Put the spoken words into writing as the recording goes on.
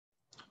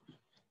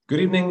Good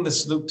evening,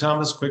 this is Luke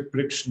Thomas,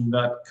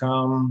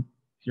 QuakePrediction.com,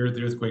 here at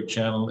the Earthquake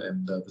Channel,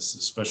 and this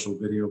is a special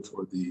video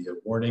for the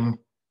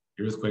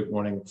earthquake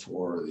warning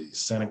for the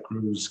Santa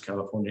Cruz,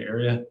 California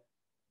area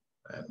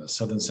and the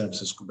southern San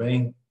Francisco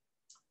Bay.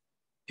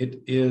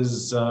 It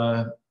is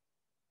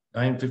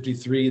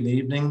 9:53 in the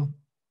evening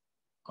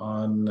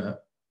on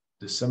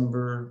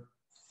December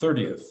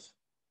 30th,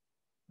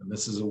 and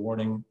this is a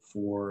warning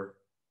for,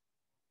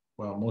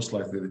 well, most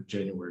likely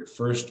January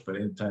 1st, but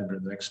anytime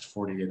during the next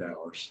 48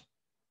 hours.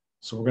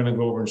 So we're going to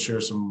go over and share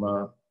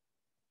some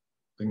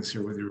things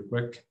here with you real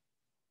quick.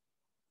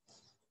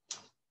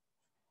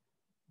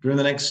 During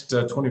the next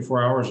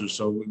 24 hours or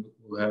so,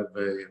 we'll have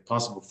a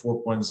possible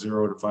 4.0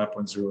 to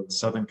 5.0 in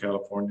Southern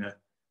California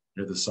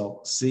near the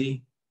Salt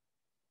Sea.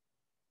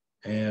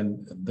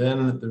 And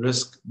then the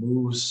risk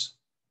moves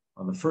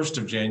on the 1st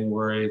of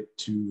January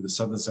to the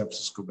southern San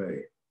Francisco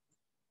Bay.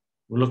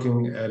 We're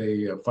looking at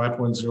a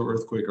 5.0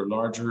 earthquake or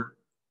larger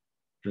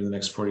during the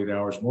next 48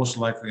 hours, most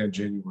likely on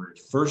January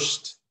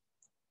 1st.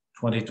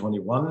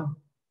 2021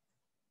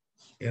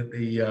 at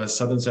the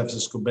southern San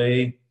Francisco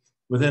Bay,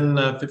 within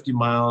 50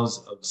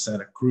 miles of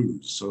Santa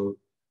Cruz. So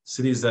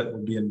cities that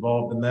would be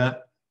involved in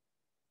that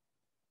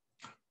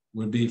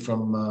would be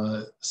from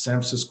San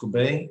Francisco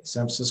Bay,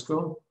 San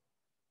Francisco,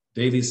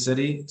 Daly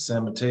City,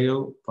 San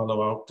Mateo,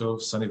 Palo Alto,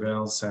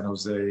 Sunnyvale, San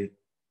Jose,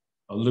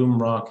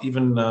 Loom Rock,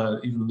 even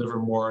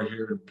Livermore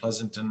here in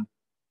Pleasanton,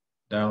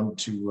 down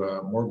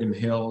to Morgan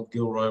Hill,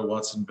 Gilroy,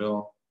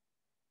 Watsonville,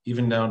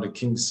 even down to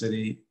King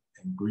City,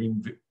 and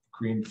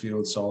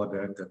Greenfield,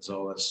 Soledad,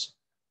 Gonzales.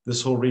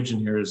 This whole region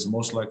here is the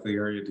most likely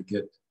area to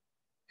get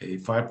a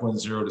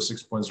 5.0 to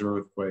 6.0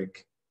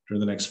 earthquake during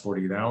the next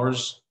 48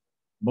 hours,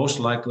 most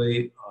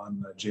likely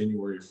on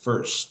January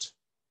 1st.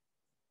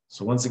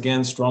 So once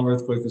again, strong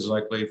earthquake is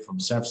likely from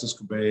San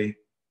Francisco Bay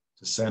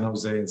to San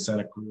Jose and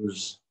Santa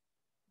Cruz,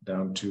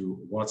 down to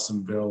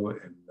Watsonville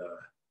and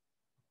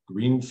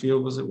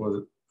Greenfield, was it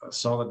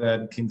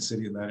Soledad, King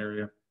City, in that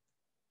area.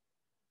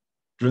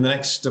 During the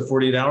next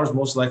 48 hours,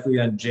 most likely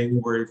on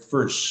January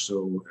 1st.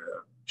 So be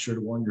sure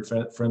to warn your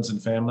friends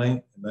and family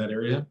in that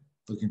area,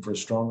 looking for a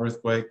strong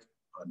earthquake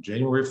on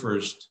January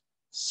 1st,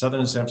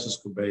 southern San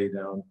Francisco Bay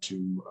down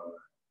to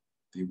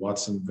the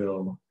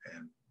Watsonville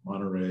and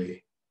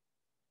Monterey,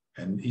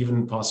 and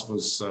even possible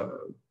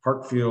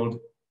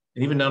Parkfield,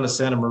 and even down to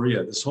Santa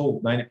Maria. This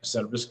whole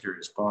 90% risk area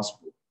is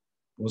possible,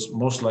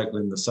 most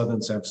likely in the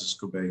southern San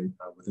Francisco Bay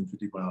within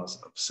 50 miles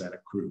of Santa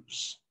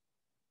Cruz.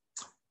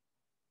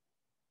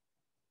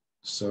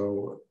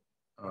 So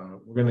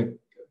we're going to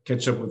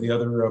catch up with the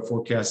other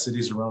forecast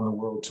cities around the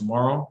world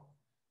tomorrow.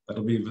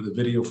 That'll be the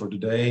video for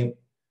today.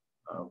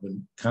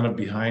 Been kind of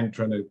behind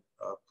trying to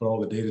put all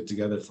the data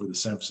together for the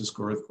San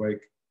Francisco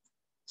earthquake.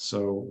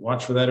 So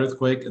watch for that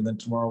earthquake, and then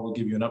tomorrow we'll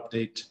give you an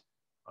update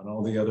on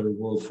all the other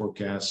world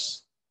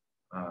forecasts,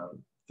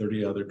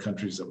 30 other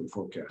countries that we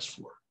forecast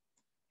for.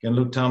 Again,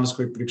 Luke Thomas,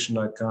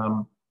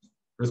 QuakePrediction.com.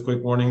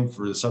 Earthquake warning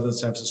for the southern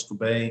San Francisco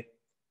Bay,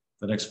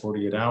 the next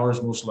 48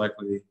 hours, most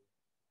likely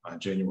on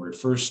January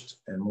 1st,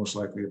 and most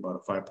likely about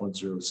a 5.0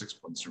 to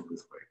 6.0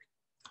 earthquake.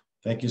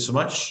 Thank you so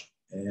much,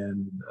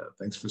 and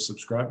thanks for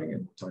subscribing,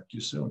 and we'll talk to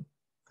you soon.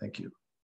 Thank you.